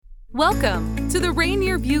Welcome to the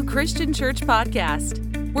Rainier View Christian Church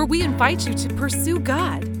podcast, where we invite you to pursue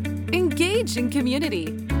God, engage in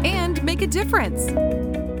community, and make a difference.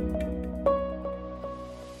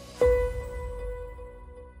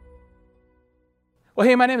 Well,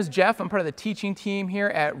 hey, my name is Jeff. I'm part of the teaching team here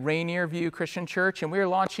at Rainier View Christian Church, and we're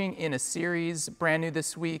launching in a series brand new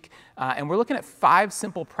this week, and we're looking at 5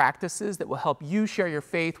 simple practices that will help you share your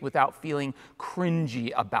faith without feeling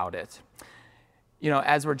cringy about it. You know,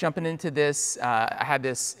 as we're jumping into this, I had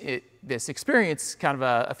this experience kind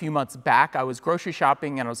of a few months back. I was grocery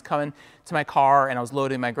shopping and I was coming to my car and I was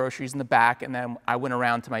loading my groceries in the back, and then I went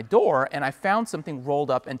around to my door and I found something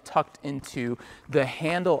rolled up and tucked into the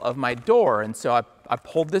handle of my door. And so I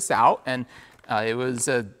pulled this out, and it was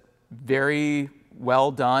a very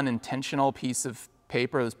well done, intentional piece of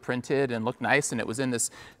paper. It was printed and looked nice, and it was in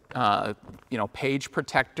this page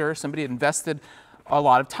protector. Somebody had invested a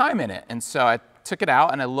lot of time in it. And so I took it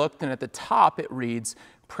out and I looked, and at the top it reads,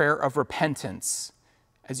 Prayer of Repentance.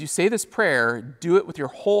 As you say this prayer, do it with your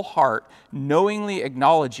whole heart, knowingly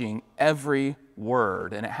acknowledging every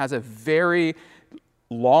word. And it has a very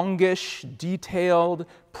longish, detailed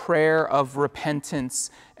prayer of repentance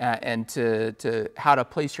and to how to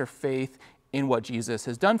place your faith in what Jesus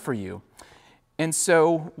has done for you. And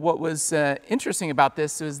so what was interesting about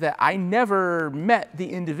this was that I never met the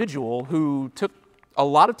individual who took a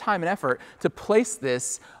lot of time and effort to place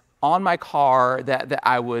this on my car that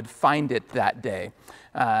I would find it that day.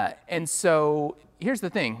 And so here's the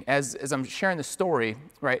thing, as I'm sharing the story,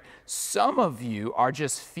 right, some of you are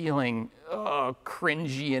just feeling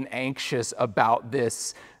cringy and anxious about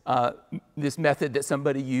this method that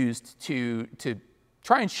somebody used to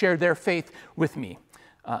try and share their faith with me.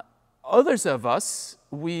 Others of us,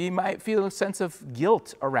 we might feel a sense of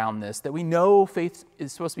guilt around this, that we know faith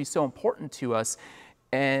is supposed to be so important to us.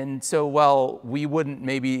 And so while we wouldn't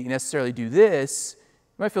maybe necessarily do this,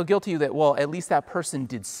 you might feel guilty that, well, at least that person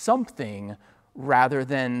did something, rather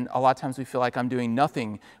than a lot of times we feel like I'm doing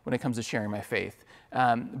nothing when it comes to sharing my faith.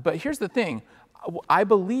 But here's the thing. I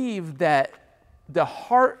believe that the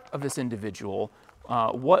heart of this individual,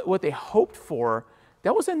 what they hoped for,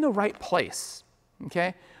 that was in the right place,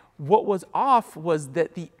 okay? What was off was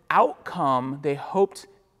that the outcome they hoped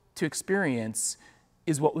to experience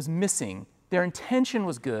is what was missing. Their intention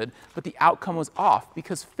was good, but the outcome was off,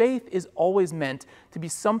 because faith is always meant to be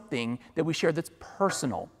something that we share that's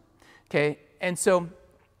personal, okay? And so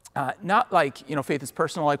not like, faith is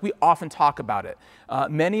personal, like we often talk about it.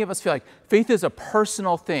 Many of us feel like faith is a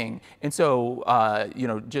personal thing, and so,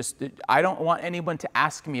 I don't want anyone to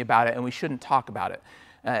ask me about it, and we shouldn't talk about it.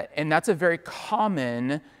 And that's a very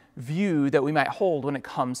common view that we might hold when it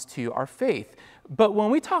comes to our faith. But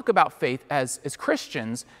when we talk about faith as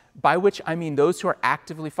Christians, by which I mean those who are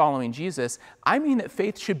actively following Jesus, I mean that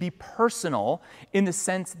faith should be personal in the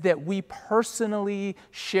sense that we personally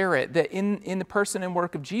share it, that in the person and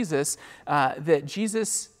work of Jesus, that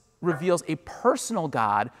Jesus reveals a personal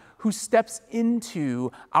God who steps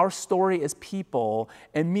into our story as people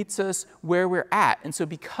and meets us where we're at. And so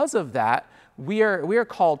because of that, we are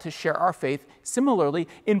called to share our faith similarly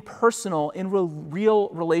in personal, in real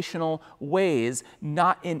relational ways,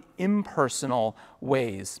 not in impersonal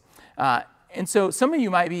ways. And so some of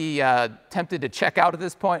you might be tempted to check out at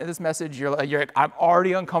this point of this message. You're like, I'm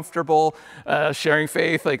already uncomfortable sharing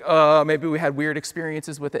faith. Like, maybe we had weird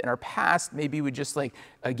experiences with it in our past. Maybe we just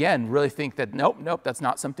really think that nope, that's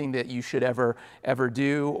not something that you should ever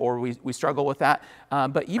do, or we struggle with that.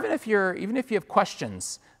 But even if you have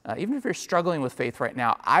questions, even if you're struggling with faith right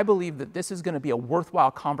now, I believe that this is going to be a worthwhile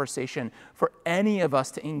conversation for any of us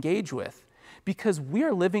to engage with. Because we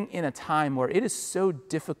are living in a time where it is so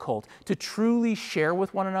difficult to truly share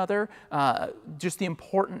with one another just the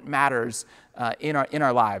important matters in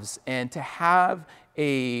our lives, and to have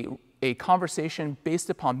a conversation based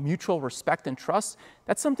upon mutual respect and trust.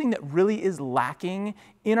 That's something that really is lacking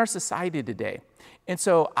in our society today. And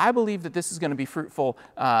so I believe that this is going to be fruitful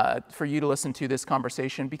for you to listen to this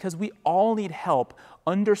conversation, because we all need help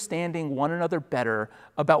understanding one another better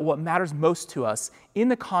about what matters most to us in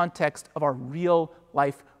the context of our real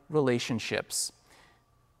life relationships.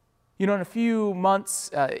 In a few months,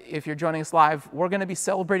 if you're joining us live, we're going to be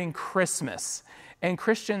celebrating Christmas. And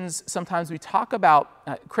Christians, sometimes we talk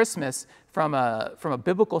about Christmas from a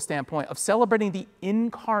biblical standpoint of celebrating the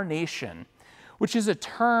incarnation, which is a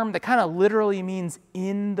term that kind of literally means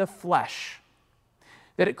in the flesh.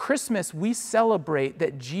 That at Christmas, we celebrate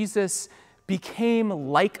that Jesus became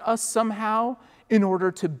like us somehow in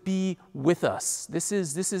order to be with us. This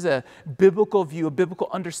is a biblical view, a biblical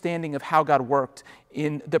understanding of how God worked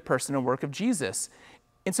in the person and work of Jesus.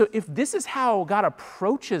 And so if this is how God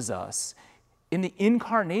approaches us in the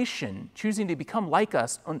incarnation, choosing to become like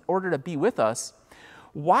us in order to be with us,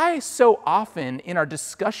 why so often in our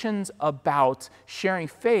discussions about sharing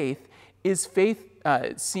faith is faith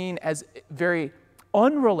seen as very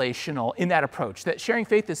unrelational in that approach? That sharing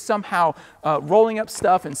faith is somehow rolling up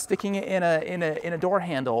stuff and sticking it in a door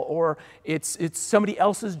handle, or it's somebody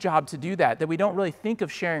else's job to do that. That we don't really think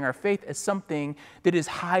of sharing our faith as something that is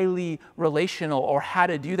highly relational, or how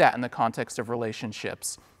to do that in the context of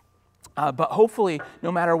relationships. But hopefully,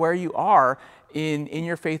 no matter where you are in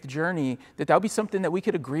your faith journey, that would be something that we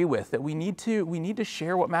could agree with, that we need to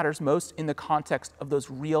share what matters most in the context of those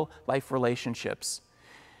real life relationships.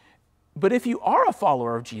 But if you are a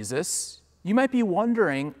follower of Jesus, you might be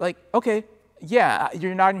wondering, like, okay, yeah,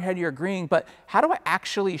 you're nodding your head, you're agreeing, but how do I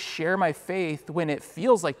actually share my faith when it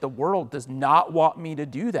feels like the world does not want me to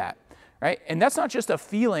do that? Right? And that's not just a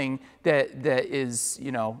feeling that is,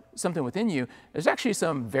 something within you. There's actually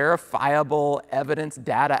some verifiable evidence,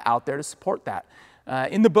 data out there to support that.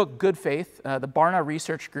 In the book Good Faith, the Barna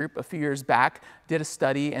Research Group a few years back did a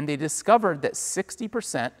study, and they discovered that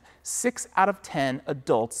 60%, 6 out of 10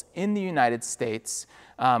 adults in the United States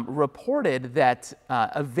reported that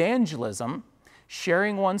evangelism,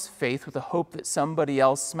 sharing one's faith with the hope that somebody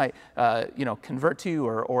else might convert to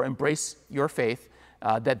or embrace your faith,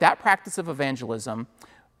 that practice of evangelism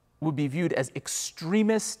would be viewed as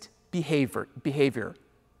extremist behavior.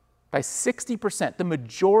 By 60%, the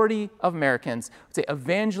majority of Americans would say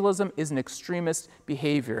evangelism is an extremist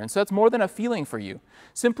behavior. And so that's more than a feeling for you.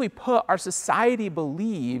 Simply put, our society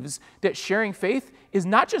believes that sharing faith is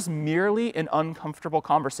not just merely an uncomfortable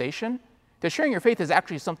conversation, that sharing your faith is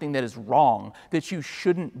actually something that is wrong, that you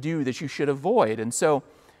shouldn't do, that you should avoid. And so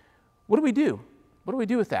what do we do? What do we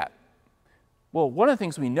do with that? Well, one of the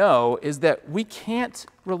things we know is that we can't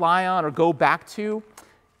rely on or go back to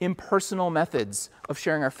impersonal methods of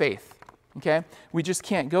sharing our faith, okay? We just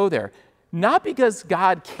can't go there. Not because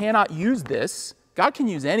God cannot use this. God can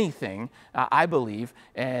use anything, I believe,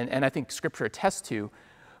 and I think Scripture attests to,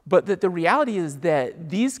 but that the reality is that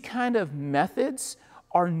these kind of methods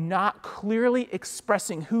are not clearly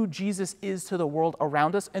expressing who Jesus is to the world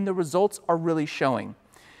around us, and the results are really showing.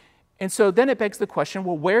 And so then it begs the question,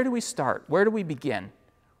 well, where do we start? Where do we begin?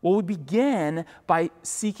 Well, we begin by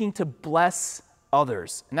seeking to bless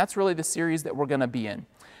others. And that's really the series that we're going to be in.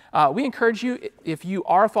 We encourage you, if you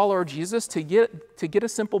are a follower of Jesus, to get a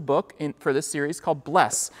simple book for this series called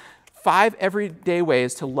Bless, 5 everyday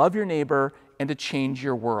ways to love your neighbor and to change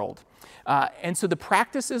your world. And so the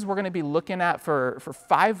practices we're going to be looking at for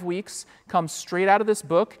 5 weeks come straight out of this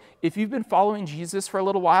book. If you've been following Jesus for a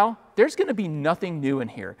little while, there's going to be nothing new in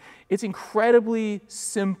here. It's incredibly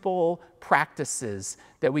simple practices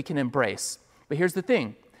that we can embrace. But here's the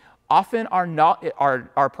thing. Often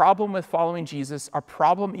our problem with following Jesus, our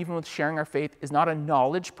problem even with sharing our faith, is not a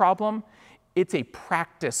knowledge problem. It's a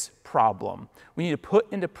practice problem. We need to put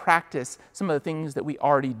into practice some of the things that we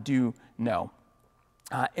already do know.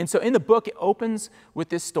 And so in the book, it opens with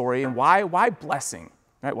this story. And why blessing?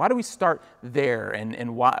 Right? Why do we start there?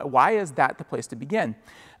 And why is that the place to begin?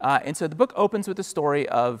 And so the book opens with the story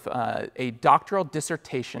of a doctoral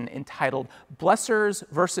dissertation entitled Blessers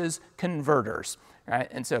versus Converters. Right?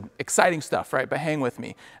 And so exciting stuff, right? But hang with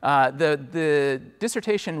me. The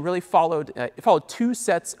dissertation really followed 2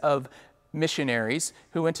 sets of missionaries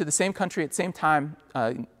who went to the same country at the same time,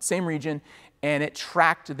 same region, and it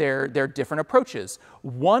tracked their different approaches.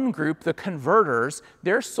 One group, the converters,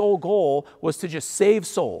 their sole goal was to just save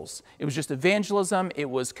souls. It was just evangelism. It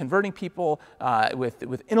was converting people with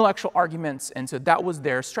intellectual arguments, and so that was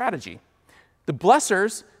their strategy. The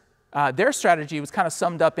blessers, their strategy was kind of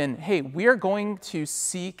summed up in, hey, we are going to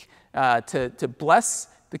seek to bless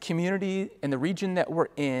the community and the region that we're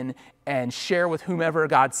in and share with whomever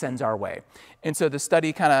God sends our way. And so the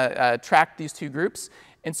study kind of tracked these 2 groups.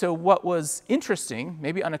 And so what was interesting,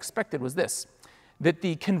 maybe unexpected, was this, that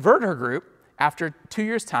the converter group, after 2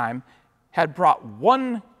 years' time, had brought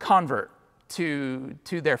 1 convert to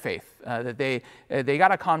their faith, that they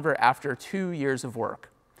got a convert after 2 years of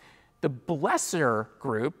work. The blesser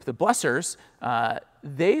group, the blessers,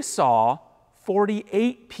 they saw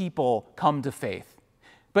 48 people come to faith.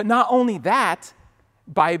 But not only that,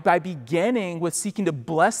 by beginning with seeking to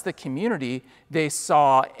bless the community, they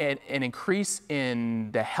saw an increase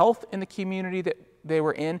in the health in the community that they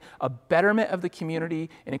were in, a betterment of the community,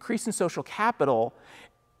 an increase in social capital.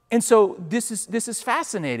 And so this is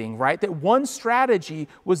fascinating, right? That one strategy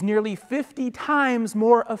was nearly 50 times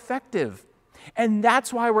more effective. And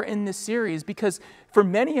that's why we're in this series, because for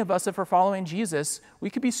many of us, if we're following Jesus, we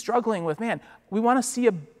could be struggling with, man, we want to see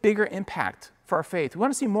a bigger impact for our faith. We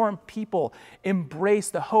want to see more people embrace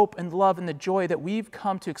the hope and love and the joy that we've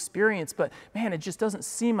come to experience, but man, it just doesn't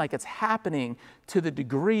seem like it's happening to the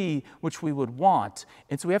degree which we would want.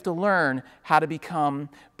 And so we have to learn how to become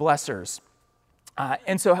blessers.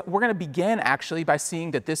 And so we're going to begin actually by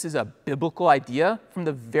seeing that this is a biblical idea. From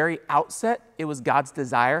the very outset, it was God's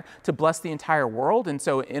desire to bless the entire world. And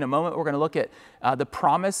so in a moment, we're going to look at the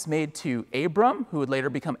promise made to Abram, who would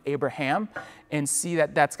later become Abraham, and see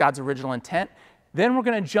that that's God's original intent. Then we're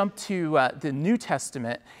going to jump to the New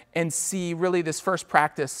Testament and see really this first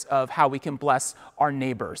practice of how we can bless our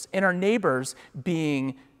neighbors. And our neighbors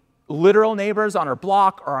being literal neighbors on our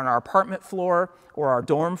block or on our apartment floor or our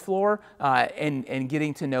dorm floor, and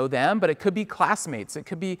getting to know them. But it could be classmates, it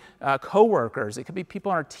could be coworkers, it could be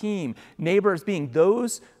people on our team. Neighbors being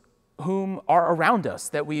those whom are around us,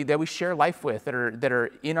 that we share life with, that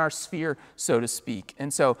are in our sphere, so to speak.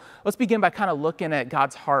 And so let's begin by kind of looking at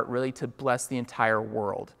God's heart really to bless the entire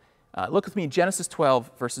world. Look with me, Genesis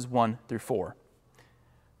 12, verses 1 through 4.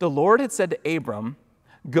 The Lord had said to Abram,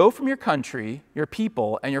 "Go from your country, your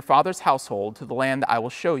people, and your father's household to the land that I will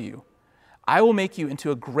show you. I will make you into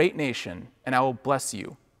a great nation, and I will bless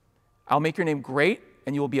you. I will make your name great,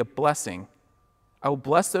 and you will be a blessing. I will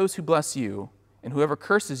bless those who bless you, and whoever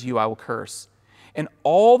curses you, I will curse. And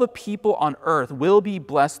all the people on earth will be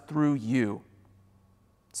blessed through you."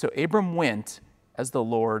 So Abram went as the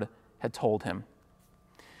Lord had told him.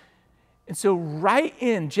 And so right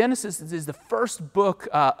in Genesis is the first book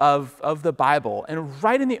of the Bible. And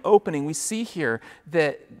right in the opening, we see here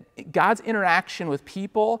that God's interaction with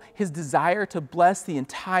people, his desire to bless the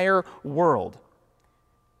entire world.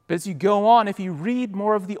 But as you go on, if you read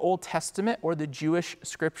more of the Old Testament or the Jewish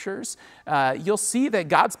scriptures, you'll see that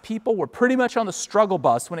God's people were pretty much on the struggle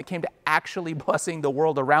bus when it came to actually blessing the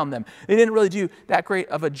world around them. They didn't really do that great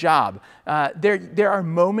of a job. There are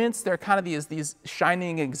moments, there are kind of these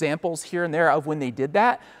shining examples here and there of when they did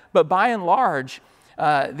that, but by and large,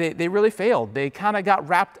 they really failed. They kind of got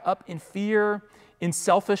wrapped up in fear, in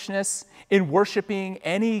selfishness, in worshiping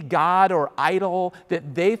any god or idol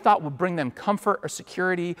that they thought would bring them comfort or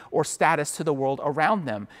security or status to the world around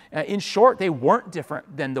them. In short, they weren't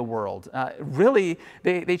different than the world. Really,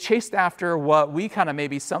 they chased after what we kind of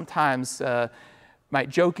maybe sometimes might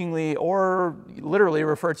jokingly or literally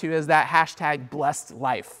refer to as that hashtag blessed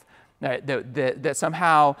life. That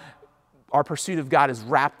somehow our pursuit of God is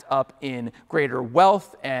wrapped up in greater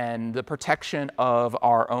wealth and the protection of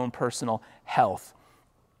our own personal health.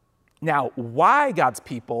 Now, why God's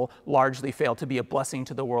people largely failed to be a blessing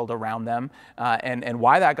to the world around them, and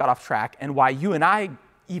why that got off track, and why you and I,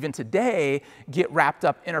 even today, get wrapped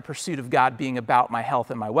up in our pursuit of God being about my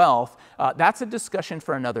health and my wealth, that's a discussion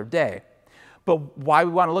for another day. But why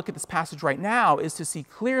we want to look at this passage right now is to see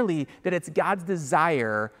clearly that it's God's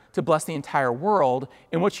desire to bless the entire world.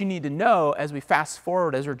 And what you need to know as we fast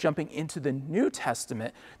forward, as we're jumping into the New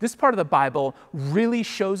Testament, this part of the Bible really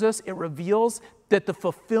shows us, it reveals that the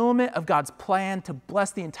fulfillment of God's plan to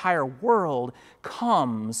bless the entire world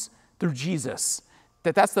comes through Jesus.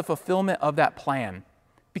 That's the fulfillment of that plan.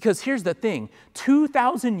 Because here's the thing,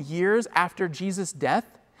 2,000 years after Jesus' death,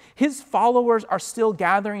 his followers are still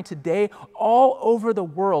gathering today all over the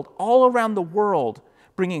world, all around the world,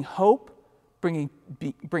 bringing hope, bringing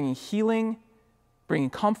healing, bringing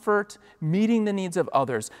comfort, meeting the needs of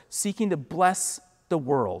others, seeking to bless the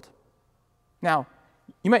world. Now,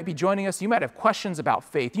 you might be joining us, you might have questions about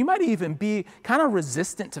faith. You might even be kind of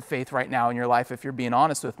resistant to faith right now in your life, if you're being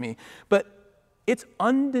honest with me. But it's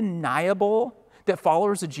undeniable that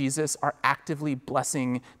followers of Jesus are actively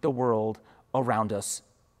blessing the world around us.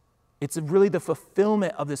 It's really the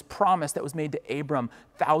fulfillment of this promise that was made to Abram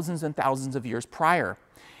thousands and thousands of years prior.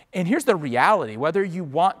 And here's the reality, whether you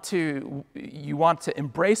want to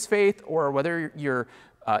embrace faith or whether you're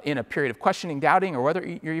in a period of questioning, doubting, or whether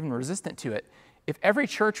you're even resistant to it, if every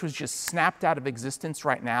church was just snapped out of existence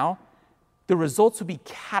right now, the results would be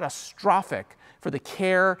catastrophic for the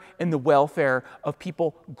care and the welfare of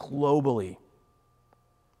people globally.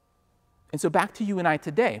 And so back to you and I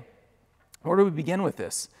today. Where do we begin with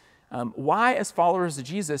this? Why, as followers of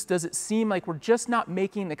Jesus, does it seem like we're just not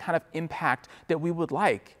making the kind of impact that we would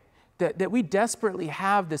like? That we desperately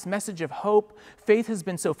have this message of hope. Faith has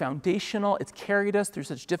been so foundational. It's carried us through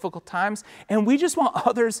such difficult times. And we just want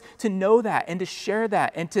others to know that and to share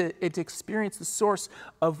that and to experience the source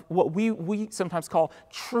of what we sometimes call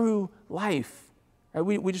true life. Right?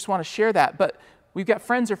 We just want to share that. But we've got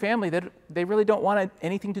friends or family that they really don't want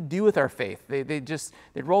anything to do with our faith. They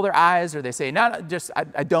roll their eyes or they say, no,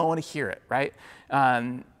 I don't want to hear it, right?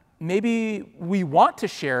 Maybe we want to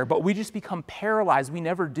share, but we just become paralyzed. We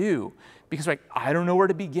never do because like, I don't know where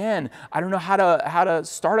to begin. I don't know how to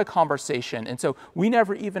start a conversation. And so we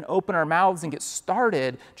never even open our mouths and get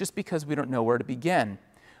started just because we don't know where to begin.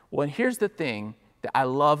 Well, and here's the thing that I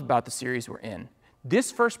love about the series we're in.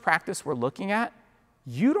 This first practice we're looking at,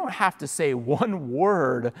 you don't have to say one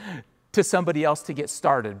word to somebody else to get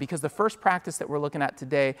started, because the first practice that we're looking at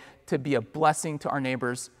today to be a blessing to our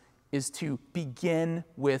neighbors is to begin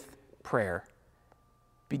with prayer.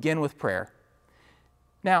 Begin with prayer.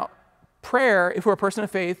 Now, prayer, if we're a person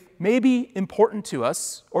of faith, may be important to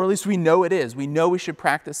us, or at least we know it is. We know we should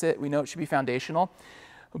practice it. We know it should be foundational.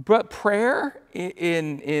 But prayer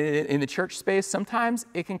in the church space, sometimes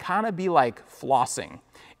it can kind of be like flossing,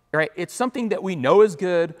 right? It's something that we know is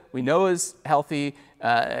good, we know is healthy,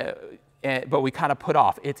 but we kind of put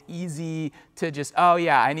off. It's easy to just, oh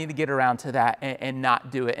yeah, I need to get around to that and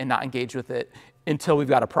not do it and not engage with it until we've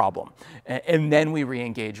got a problem. And then we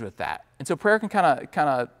re-engage with that. And so prayer can kind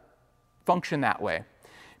of function that way.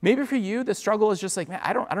 Maybe for you, the struggle is just like, man,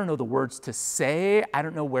 I don't know the words to say. I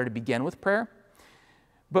don't know where to begin with prayer.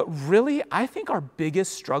 But really, I think our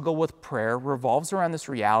biggest struggle with prayer revolves around this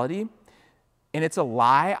reality, and it's a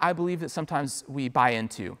lie I believe that sometimes we buy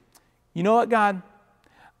into. You know what, God?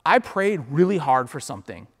 I prayed really hard for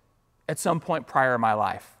something at some point prior in my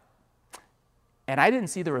life, and I didn't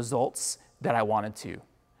see the results that I wanted to.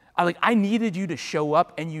 I needed you to show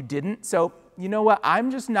up, and you didn't, so you know what? I'm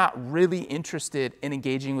just not really interested in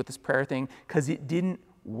engaging with this prayer thing because it didn't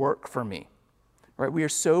work for me, right? We are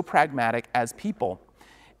so pragmatic as people.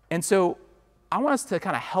 And so I want us to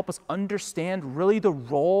kind of help us understand really the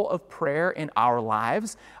role of prayer in our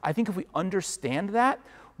lives. I think if we understand that,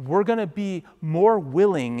 we're going to be more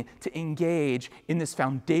willing to engage in this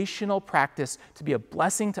foundational practice to be a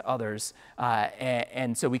blessing to others.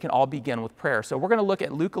 And so we can all begin with prayer. So we're going to look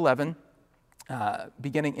at Luke 11,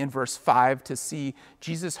 beginning in verse 5, to see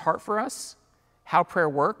Jesus' heart for us, how prayer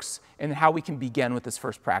works, and how we can begin with this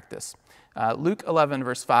first practice. Luke 11,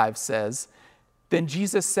 verse 5 says, "Then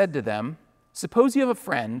Jesus said to them, 'Suppose you have a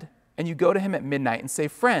friend, and you go to him at midnight and say,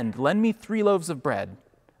 "Friend, lend me 3 loaves of bread.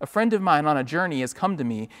 A friend of mine on a journey has come to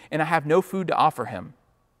me, and I have no food to offer him."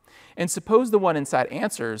 And suppose the one inside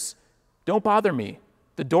answers, "Don't bother me.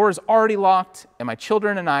 The door is already locked, and my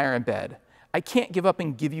children and I are in bed. I can't give up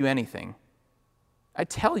and give you anything." I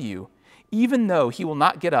tell you, even though he will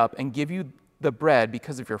not get up and give you the bread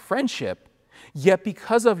because of your friendship, yet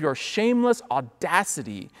because of your shameless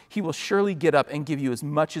audacity, he will surely get up and give you as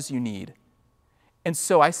much as you need. And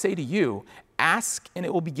so I say to you, ask and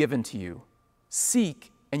it will be given to you.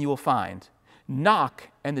 Seek and you will find. Knock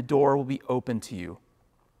and the door will be opened to you.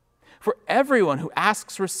 For everyone who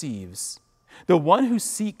asks receives. The one who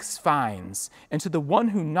seeks finds. And to the one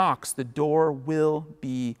who knocks, the door will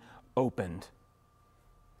be opened.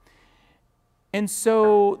 And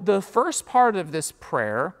so the first part of this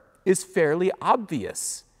prayer is fairly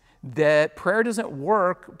obvious, that prayer doesn't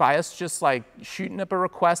work by us just like shooting up a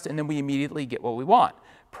request and then we immediately get what we want.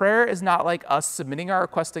 Prayer is not like us submitting our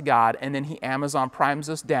request to God and then he Amazon primes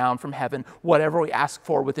us down from heaven whatever we ask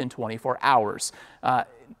for within 24 hours.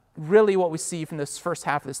 Really what we see from this first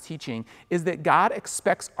half of this teaching is that God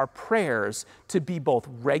expects our prayers to be both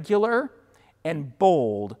regular and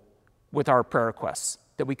bold with our prayer requests,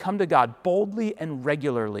 that we come to God boldly and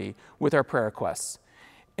regularly with our prayer requests.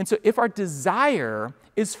 And so if our desire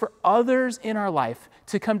is for others in our life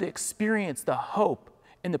to come to experience the hope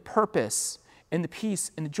and the purpose and the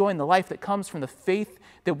peace and the joy and the life that comes from the faith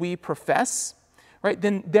that we profess, right,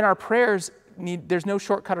 then our prayers there's no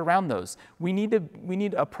shortcut around those. We need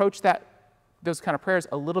to approach those kind of prayers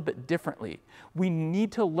a little bit differently. We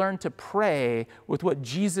need to learn to pray with what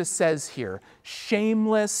Jesus says here,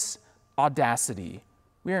 shameless audacity.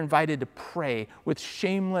 We are invited to pray with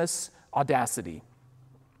shameless audacity.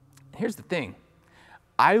 Here's the thing.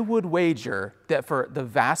 I would wager that for the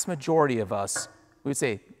vast majority of us, we would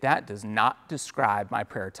say, that does not describe my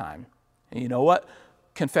prayer time. And you know what?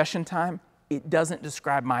 Confession time, it doesn't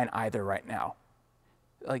describe mine either right now.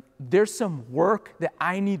 Like, there's some work that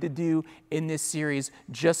I need to do in this series,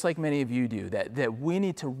 just like many of you do, that we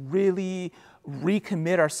need to really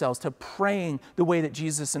recommit ourselves to praying the way that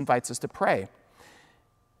Jesus invites us to pray.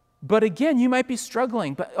 But again, you might be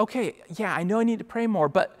struggling, but okay, yeah, I know I need to pray more,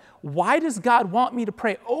 but why does God want me to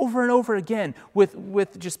pray over and over again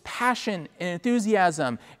with just passion and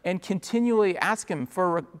enthusiasm and continually ask him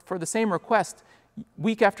for the same request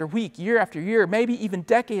week after week, year after year, maybe even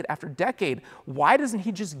decade after decade? Why doesn't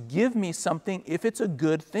he just give me something if it's a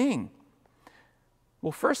good thing?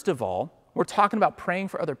 Well, first of all, we're talking about praying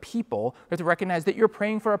for other people. We have to recognize that you're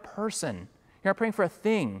praying for a person. You're not praying for a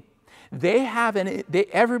thing.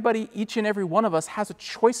 Everybody, each and every one of us has a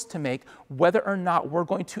choice to make whether or not we're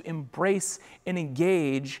going to embrace and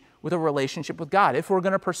engage with a relationship with God, if we're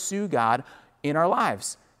going to pursue God in our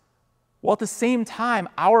lives. While at the same time,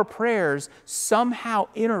 our prayers somehow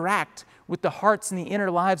interact with the hearts and the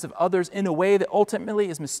inner lives of others in a way that ultimately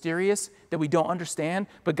is mysterious, that we don't understand,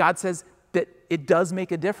 but God says that it does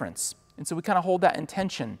make a difference. And so we kind of hold that in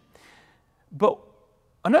tension. But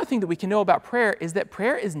another thing that we can know about prayer is that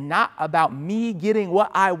prayer is not about me getting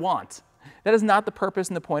what I want. That is not the purpose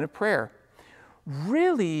and the point of prayer.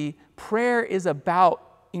 Really, prayer is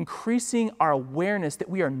about increasing our awareness that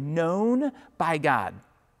we are known by God,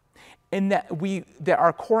 and that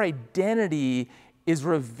our core identity is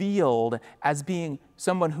revealed as being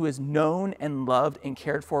someone who is known and loved and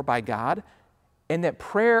cared for by God, and that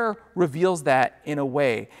prayer reveals that in a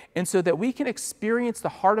way. And so that we can experience the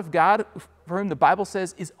heart of God, for whom the Bible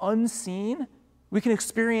says is unseen. We can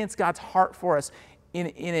experience God's heart for us in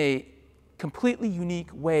a completely unique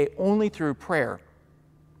way only through prayer.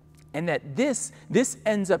 And that this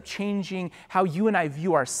ends up changing how you and I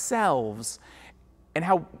view ourselves, and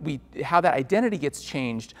how that identity gets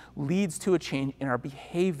changed leads to a change in our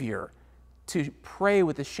behavior, to pray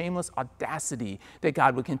with a shameless audacity that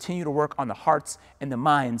God would continue to work on the hearts and the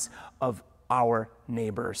minds of our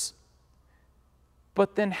neighbors.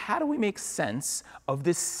 But then how do we make sense of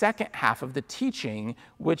this second half of the teaching,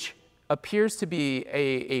 which appears to be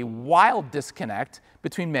a wild disconnect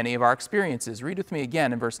between many of our experiences? Read with me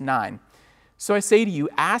again in verse 9. So I say to you,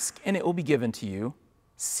 ask and it will be given to you.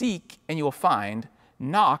 Seek and you will find.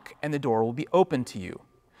 Knock and the door will be opened to you.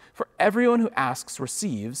 For everyone who asks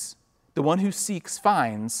receives. The one who seeks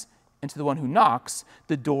finds. And to the one who knocks,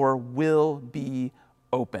 the door will be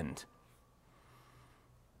opened.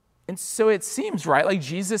 And so it seems, right, like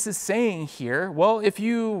Jesus is saying here, well, if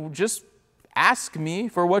you just ask me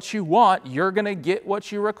for what you want, you're going to get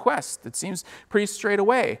what you request. It seems pretty straight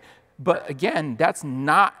away. But again, that's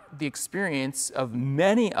not the experience of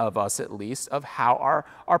many of us, at least, of how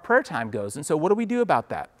our prayer time goes. And so what do we do about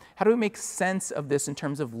that? How do we make sense of this in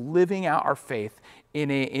terms of living out our faith in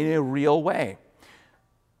a real way?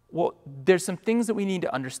 Well, there's some things that we need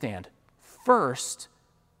to understand. First,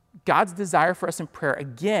 God's desire for us in prayer,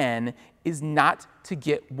 again, is not to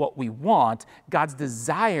get what we want. God's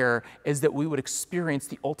desire is that we would experience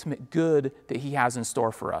the ultimate good that He has in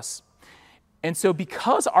store for us. And so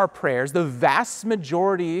because our prayers, the vast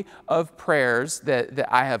majority of prayers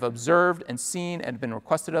that I have observed and seen and been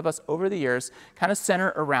requested of us over the years kind of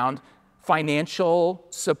center around financial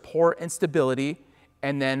support and stability,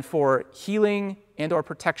 and then for healing and or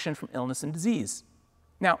protection from illness and disease.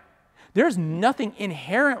 Now, there's nothing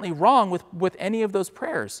inherently wrong with any of those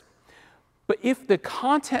prayers. But if the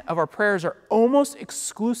content of our prayers are almost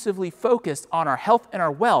exclusively focused on our health and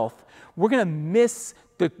our wealth, we're going to miss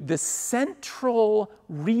the central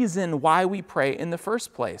reason why we pray in the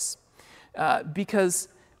first place. Because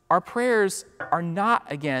our prayers are not,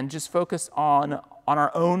 again, just focused on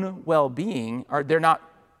our own well-being, or they're not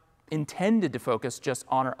intended to focus just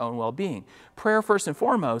on our own well-being. Prayer, first and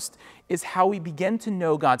foremost, is how we begin to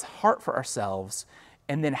know God's heart for ourselves,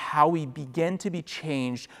 and then how we begin to be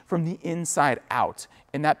changed from the inside out.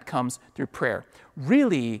 And that comes through prayer.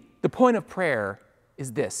 Really, the point of prayer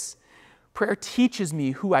is this. Prayer teaches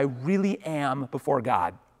me who I really am before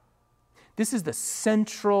God. This is the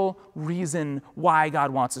central reason why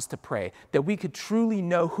God wants us to pray, that we could truly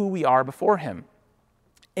know who we are before Him.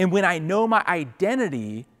 And when I know my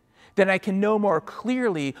identity, then I can know more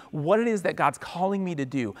clearly what it is that God's calling me to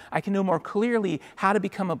do. I can know more clearly how to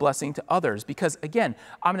become a blessing to others, because again,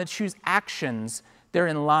 I'm going to choose actions that are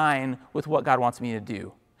in line with what God wants me to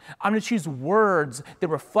do. I'm going to choose words that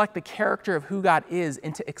reflect the character of who God is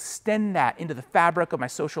and to extend that into the fabric of my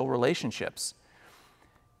social relationships.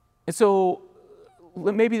 And so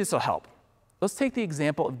maybe this will help. Let's take the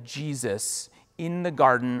example of Jesus in the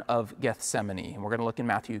Garden of Gethsemane. And we're going to look in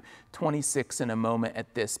Matthew 26 in a moment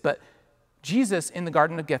at this. But Jesus in the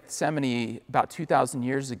Garden of Gethsemane about 2,000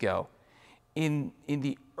 years ago, in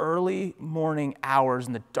the early morning hours,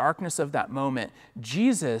 in the darkness of that moment,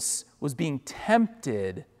 Jesus was being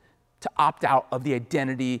tempted to opt out of the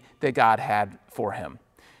identity that God had for him.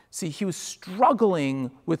 See, he was struggling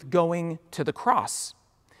with going to the cross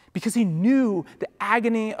because he knew the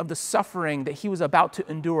agony of the suffering that he was about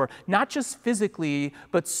to endure, not just physically,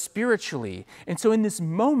 but spiritually. And so in this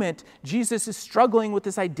moment, Jesus is struggling with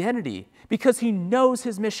this identity because he knows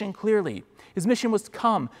his mission clearly. His mission was to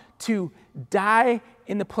come to die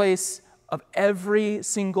in the place of every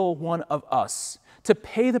single one of us, to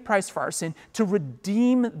pay the price for our sin, to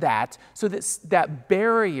redeem that so that that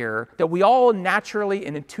barrier that we all naturally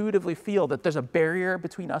and intuitively feel that there's a barrier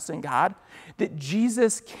between us and God, that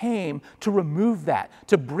Jesus came to remove that,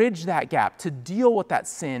 to bridge that gap, to deal with that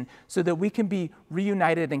sin so that we can be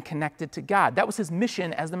reunited and connected to God. That was his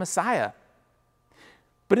mission as the Messiah.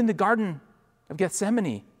 But in the Garden of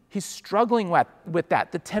Gethsemane, he's struggling with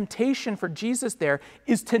that. The temptation for Jesus there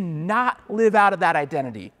is to not live out of that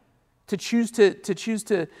identity, to choose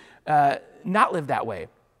to not live that way.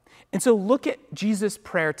 And so look at Jesus'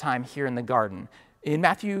 prayer time here in the garden. In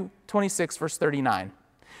Matthew 26, verse 39,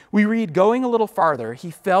 we read, going a little farther,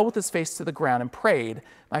 he fell with his face to the ground and prayed,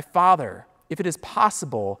 my Father, if it is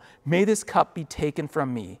possible, may this cup be taken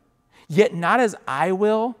from me. Yet not as I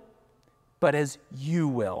will, but as you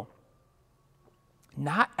will.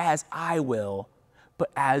 Not as I will,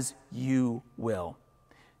 but as you will.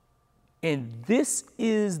 And this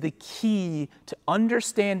is the key to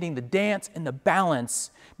understanding the dance and the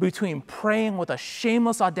balance between praying with a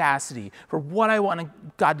shameless audacity for what I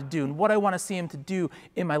want God to do and what I want to see him to do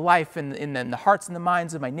in my life and in the hearts and the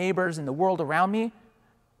minds of my neighbors and the world around me,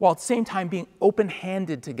 while at the same time being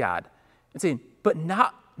open-handed to God and saying, but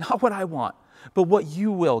not what I want, but what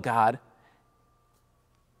you will, God.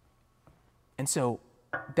 And so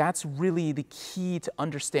that's really the key to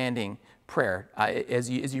understanding prayer. As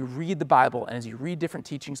you read the Bible and as you read different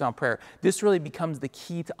teachings on prayer, this really becomes the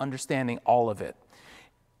key to understanding all of it.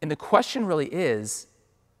 And the question really is,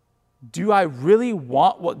 do I really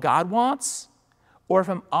want what God wants? Or if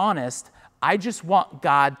I'm honest, I just want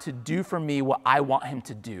God to do for me what I want him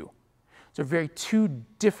to do. So very two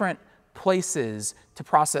different places to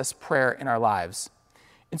process prayer in our lives.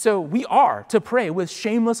 And so we are to pray with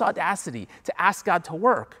shameless audacity, to ask God to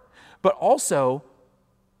work, but also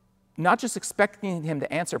not just expecting him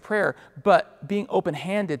to answer prayer, but being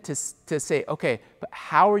open-handed to say, okay, but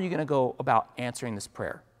how are you going to go about answering this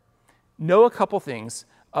prayer? Know a couple things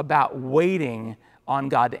about waiting on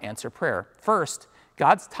God to answer prayer. First,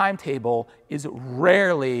 God's timetable is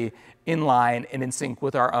rarely in line and in sync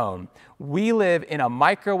with our own. We live in a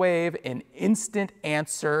microwave and instant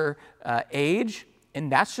answer age, and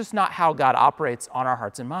that's just not how God operates on our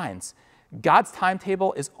hearts and minds. God's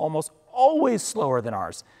timetable is almost always slower than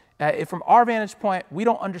ours. From our vantage point, we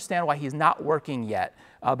don't understand why he's not working yet.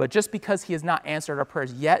 But just because he has not answered our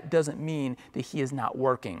prayers yet doesn't mean that he is not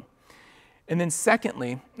working. And then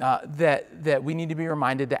secondly, that we need to be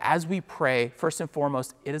reminded that as we pray, first and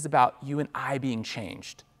foremost, it is about you and I being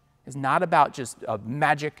changed. It's not about just a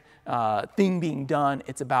magic thing being done.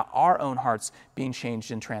 It's about our own hearts being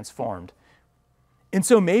changed and transformed. And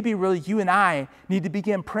so maybe really you and I need to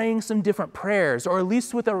begin praying some different prayers, or at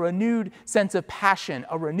least with a renewed sense of passion,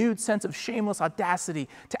 a renewed sense of shameless audacity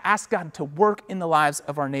to ask God to work in the lives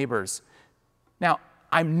of our neighbors. Now,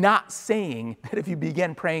 I'm not saying that if you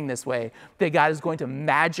begin praying this way, that God is going to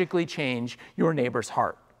magically change your neighbor's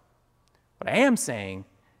heart. What I am saying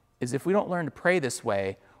is if we don't learn to pray this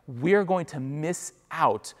way, we're going to miss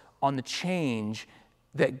out on the change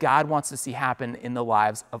that God wants to see happen in the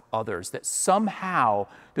lives of others, that somehow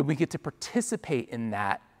that we get to participate in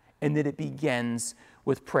that, and that it begins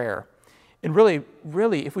with prayer. And really,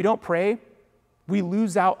 if we don't pray, we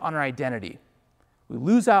lose out on our identity. We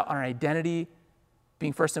lose out on our identity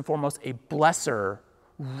being first and foremost a blesser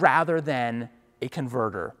rather than a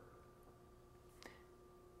converter.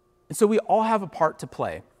 And so we all have a part to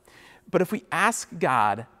play. But if we ask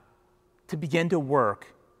God to begin to work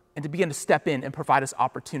and to begin to step in and provide us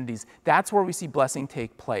opportunities, that's where we see blessing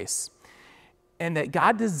take place. And that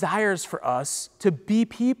God desires for us to be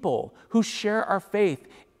people who share our faith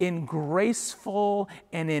in graceful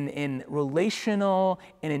and in relational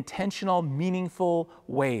and intentional, meaningful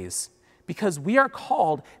ways. Because we are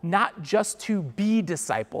called not just to be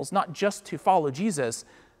disciples, not just to follow Jesus,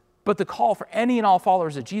 but the call for any and all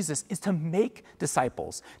followers of Jesus is to make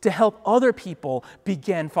disciples, to help other people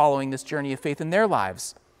begin following this journey of faith in their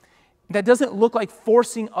lives. That doesn't look like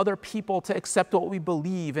forcing other people to accept what we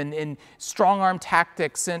believe and strong-arm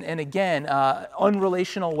tactics and again,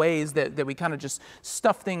 unrelational ways that we kind of just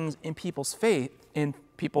stuff things in people's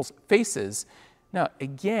faces. No,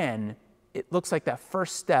 again, it looks like that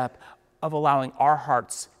first step of allowing our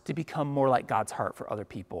hearts to become more like God's heart for other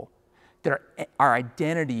people. That our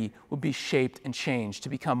identity will be shaped and changed to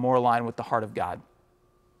become more aligned with the heart of God.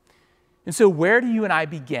 And so where do you and I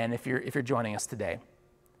begin if you're joining us today?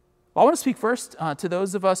 Well, I want to speak first to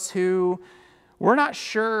those of us who we're not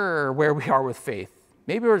sure where we are with faith.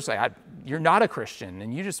 Maybe we're just like, you're not a Christian,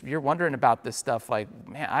 and you're wondering about this stuff like,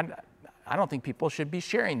 man, I don't think people should be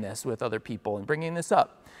sharing this with other people and bringing this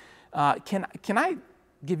up. Can I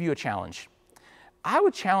give you a challenge? I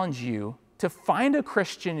would challenge you to find a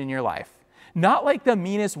Christian in your life. Not like the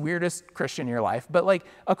meanest, weirdest Christian in your life, but like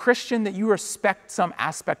a Christian that you respect some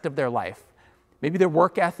aspect of their life. Maybe their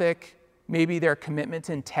work ethic, maybe their commitment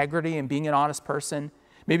to integrity and being an honest person,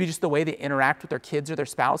 maybe just the way they interact with their kids or their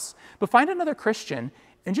spouse. But find another Christian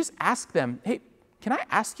and just ask them, hey, can I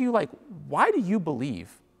ask you, like, why do you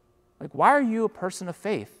believe? Like, why are you a person of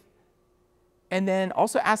faith? And then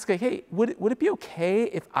also ask, like, hey, would it be okay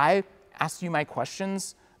if I asked you my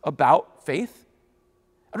questions about faith?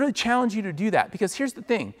 I'd really challenge you to do that, because here's the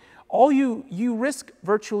thing. You risk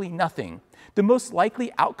virtually nothing. The most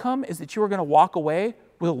likely outcome is that you are going to walk away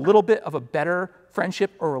with a little bit of a better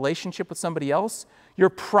friendship or relationship with somebody else. You're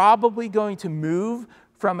probably going to move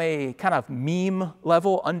from a kind of meme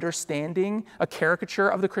level understanding, a caricature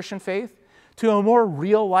of the Christian faith, to a more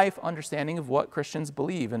real life understanding of what Christians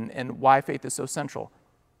believe and why faith is so central.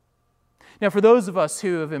 Now, for those of us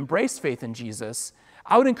who have embraced faith in Jesus,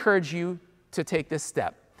 I would encourage you to take this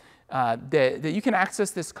step. That you can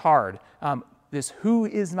access this card, this Who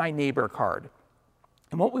is My Neighbor card.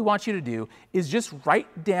 And what we want you to do is just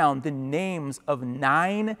write down the names of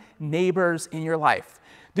 9 neighbors in your life.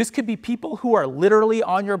 This could be people who are literally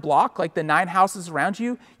on your block, like the 9 houses around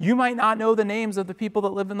you. You might not know the names of the people that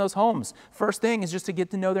live in those homes. First thing is just to get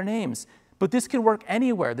to know their names. But this can work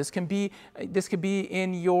anywhere. This could be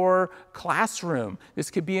in your classroom. This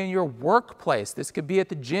could be in your workplace. This could be at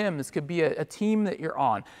the gym. This could be a team that you're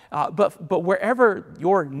on. But wherever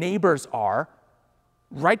your neighbors are,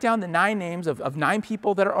 write down the 9 names of 9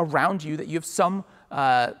 people that are around you that you have some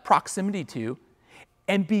proximity to,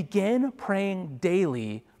 and begin praying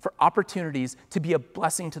daily for opportunities to be a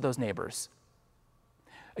blessing to those neighbors.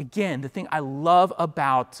 Again, the thing I love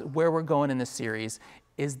about where we're going in this series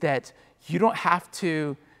is that you don't have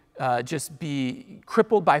to just be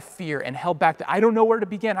crippled by fear and held back to, I don't know where to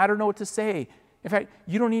begin, I don't know what to say. In fact,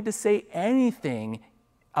 you don't need to say anything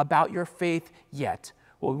about your faith yet.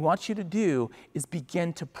 What we want you to do is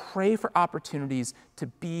begin to pray for opportunities to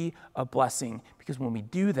be a blessing, because when we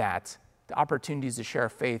do that, the opportunities to share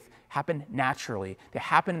faith happen naturally. They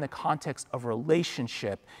happen in the context of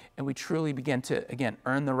relationship, and we truly begin to, again,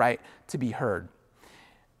 earn the right to be heard.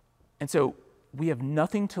 And so we have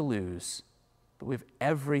nothing to lose, but we have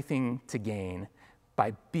everything to gain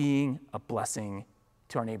by being a blessing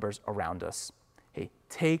to our neighbors around us. Hey,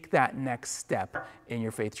 take that next step in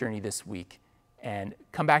your faith journey this week, and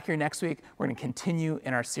come back here next week. We're going to continue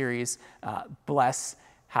in our series, Bless,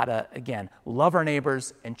 how to, again, love our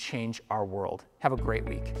neighbors and change our world. Have a great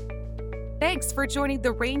week. Thanks for joining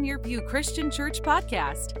the Rainier View Christian Church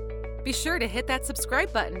podcast. Be sure to hit that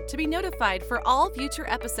subscribe button to be notified for all future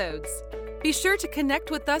episodes. Be sure to connect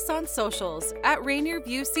with us on socials at Rainier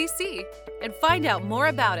View CC and find out more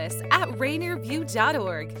about us at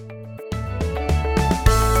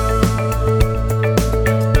rainierview.org.